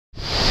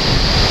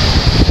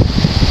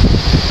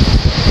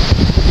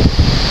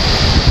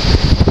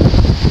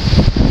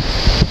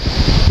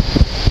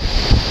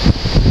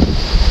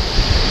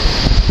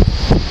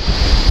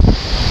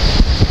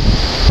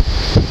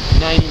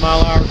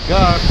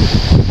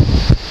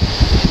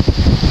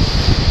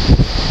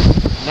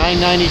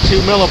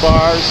992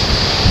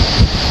 millibars.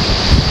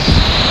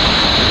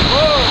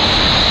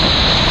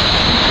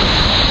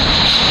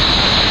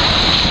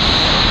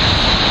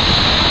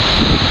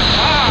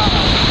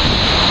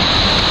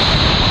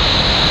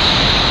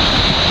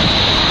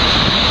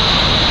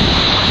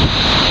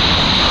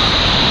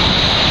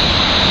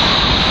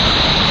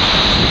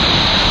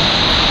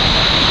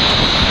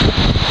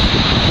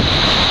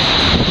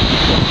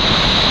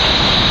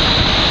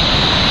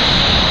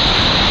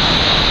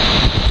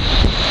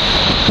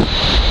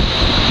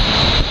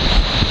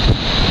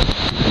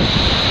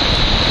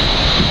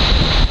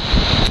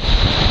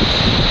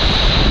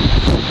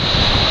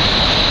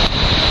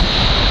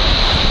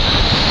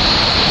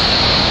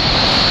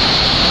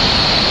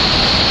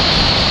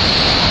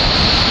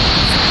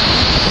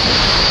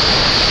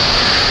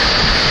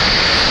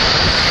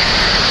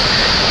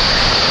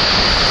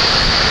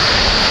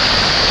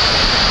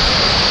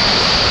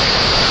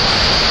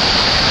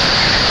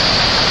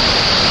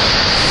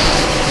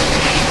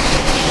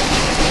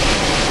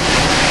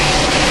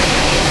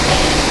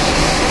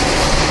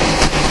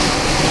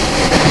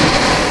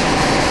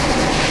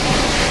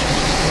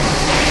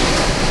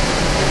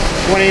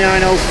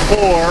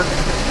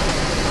 $29.04.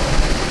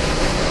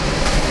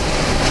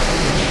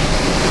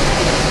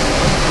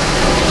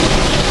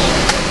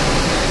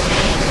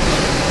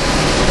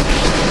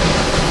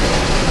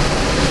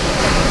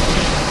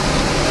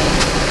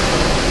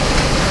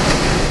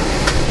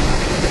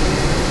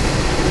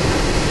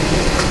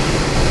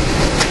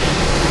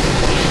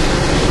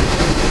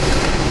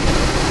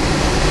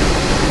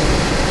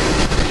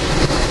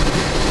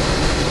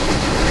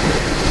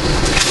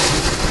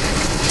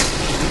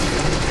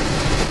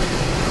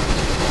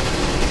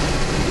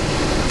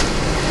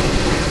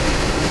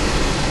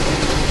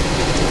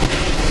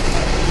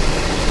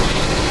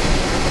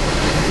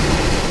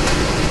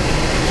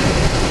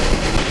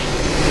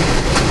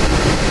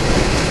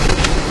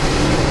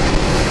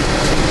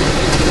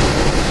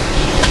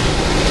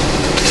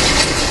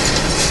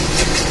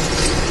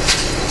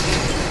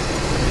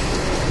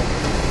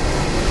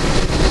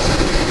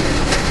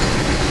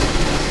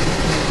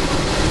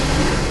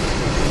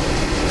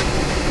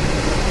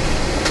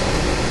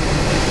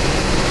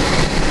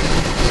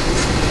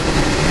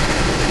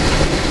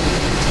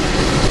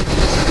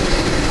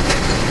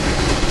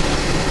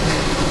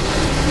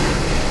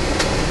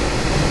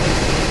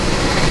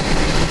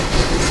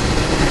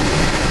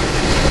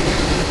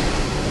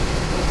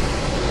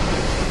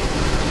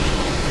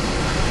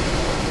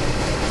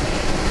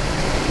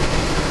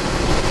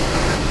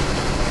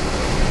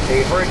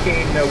 A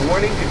hurricane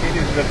warning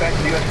continues in effect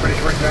in the U.S. British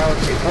Virgin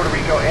Islands, in Puerto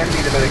Rico, and the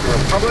Dominican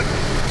Republic.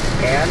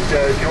 And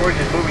George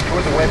is moving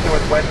toward the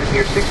west-northwest at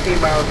near 16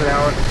 miles an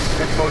hour.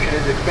 This motion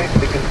is expected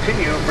to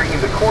continue,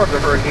 bringing the core of the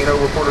hurricane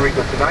over Puerto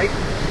Rico tonight.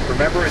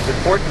 Remember, it's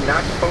important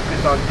not to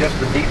focus on just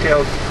the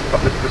details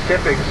of the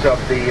specifics of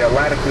the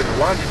latitude and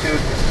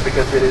longitude,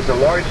 because it is a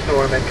large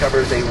storm and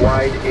covers a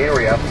wide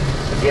area.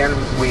 Again,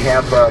 we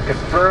have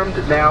confirmed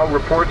now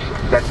reports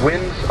that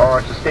winds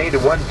are sustained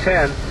at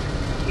 110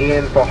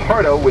 in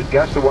Fajardo with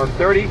gusts of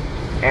 130,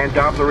 and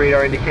Doppler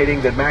radar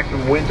indicating that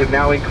maximum winds have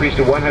now increased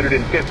to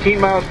 115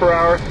 miles per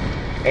hour,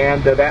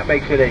 and that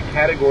makes it a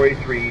Category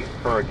 3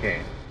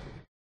 hurricane.